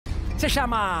se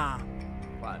llama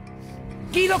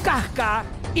Guido Kaczka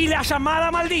y la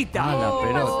llamada maldita.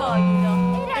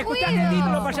 Escuchaste el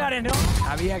título, Payares, ¿no?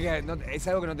 Había que, es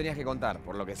algo que no tenías que contar,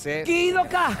 por lo que sé. Guido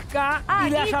Kaczka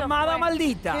y la llamada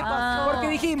maldita. ¿Qué pasó? Porque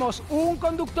dijimos, un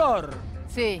conductor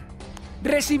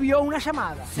recibió una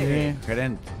llamada. Sí,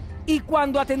 gerente. Y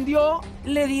cuando atendió,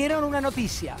 le dieron una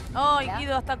noticia. Ay,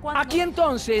 Guido, ¿hasta cuándo? Aquí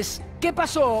entonces, ¿qué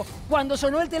pasó cuando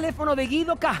sonó el teléfono de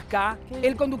Guido Kaczka,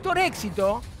 el conductor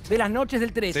éxito de las noches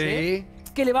del 13?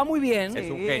 Que le va muy bien. Es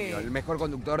un genio, el mejor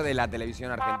conductor de la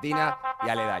televisión argentina y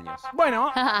aledaños. Bueno,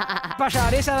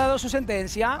 Payares ha dado su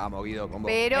sentencia. Vamos, Guido, con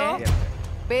vos.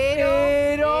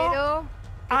 Pero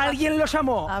alguien lo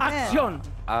llamó. Acción.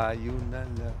 Hay una...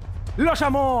 Lo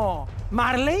llamó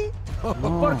Marley.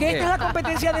 Porque esta es la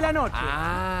competencia de la noche.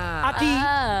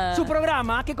 Aquí, su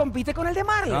programa que compite con el de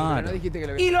Marley. Pero no dijiste que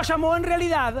lo había... Y lo llamó en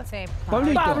realidad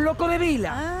Pablo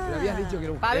Codevila. Pero habías dicho que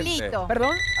era un Pablito. gerente.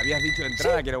 ¿Perdón? Habías dicho de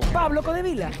entrada que era un gerente. Pablo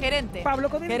Codevila. Gerente. Pablo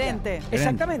Codevila. Gerente.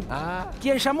 Exactamente.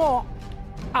 Quien llamó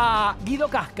a Guido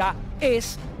Kaczka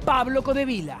es Pablo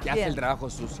Codevila. Que hace el trabajo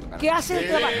sucio. ¿Qué hace el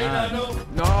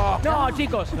trabajo? No,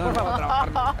 chicos, por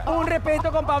favor. Un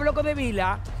respeto con Pablo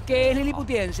Codevila, que es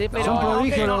liliputiense, pero... Son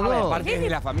prodigios los dos. Aparte es de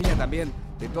la familia también,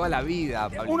 de toda la vida.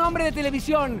 Pablito. Un hombre de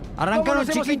televisión. Arrancaron ¿Cómo nos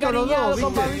hemos chiquitos los encariñado dos,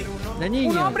 con ¿viste? De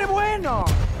niños. Un hombre bueno.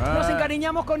 Nos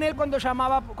encariñamos con él cuando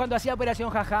llamaba, cuando hacía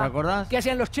Operación Jaja. ¿Te acordás? Que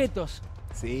hacían los chetos.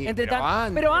 Sí,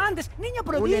 Pero antes, niño un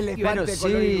prodigio. elefante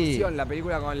con ilusión, la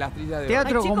película con las trillas de...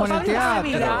 Teatro Ay, como en el chicos, Pablo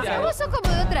teatro. Codevila. Vos sos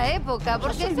como de otra época,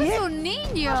 porque soy sos viejo. un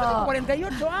niño. Yo tengo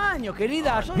 48 años,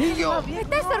 querida. ¡Niño! Me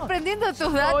estás sorprendiendo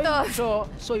tus datos. Yo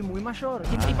soy muy mayor.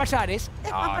 Y Payares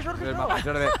es más mayor que el yo. más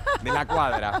mayor de la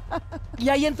cuadra. Y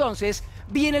ahí entonces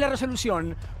viene la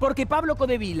resolución, porque Pablo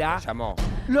Codevila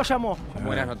lo llamó. Con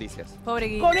buenas noticias. Pobre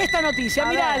Guido. Con esta noticia,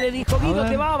 mirá, le dijo, Guido, ver.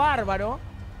 te va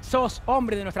bárbaro. Sos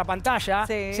hombre de nuestra pantalla,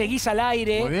 seguís al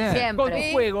aire Muy bien. Siempre. con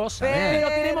tus juegos, pero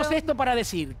tenemos esto para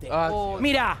decirte.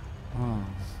 Mirá,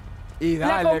 Y la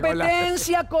dale,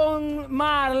 competencia con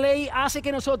Marley hace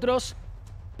que nosotros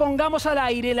pongamos al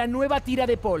aire la nueva tira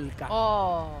de Polka.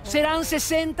 Serán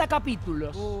 60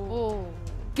 capítulos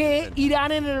que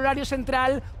irán en el horario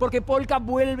central porque Polka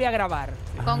vuelve a grabar.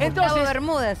 Con Gustavo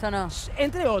Bermúdez, ¿o no?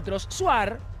 Entre otros,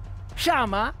 Suar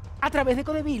llama a través de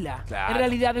Codevila. Claro. En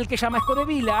realidad, el que llama es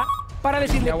Codevila para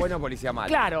decirle... Policía bueno, policía malo.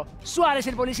 Claro, Suárez es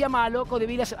el policía malo,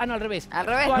 Codevila es... Ah, no, al revés. Al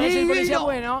revés. Suárez es el policía ¡Guido!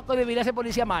 bueno, Codevila es el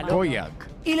policía malo. Koyak.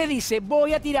 Y le dice,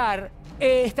 voy a tirar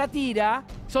esta tira,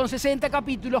 son 60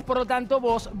 capítulos, por lo tanto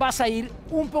vos vas a ir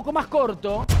un poco más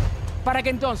corto para que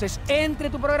entonces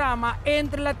entre tu programa,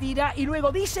 entre la tira y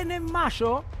luego, dicen en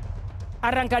mayo,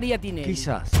 arrancaría Tinelli.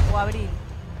 Quizás. O abril.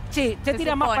 Sí, se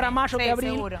tira más para mayo que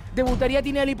abril. Seguro. Debutaría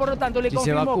Tinelli, por lo tanto le Si se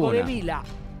confirmó vacuna. Codevila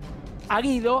a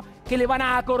Guido que le van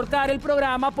a acortar el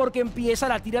programa porque empieza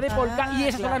la tira de Polka y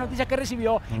esas son las noticias que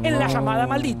recibió en la llamada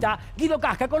maldita Guido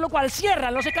Kaczka, con lo cual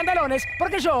cierran los escandalones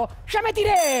porque yo ya me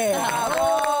tiré.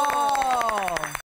 ¡Bravo!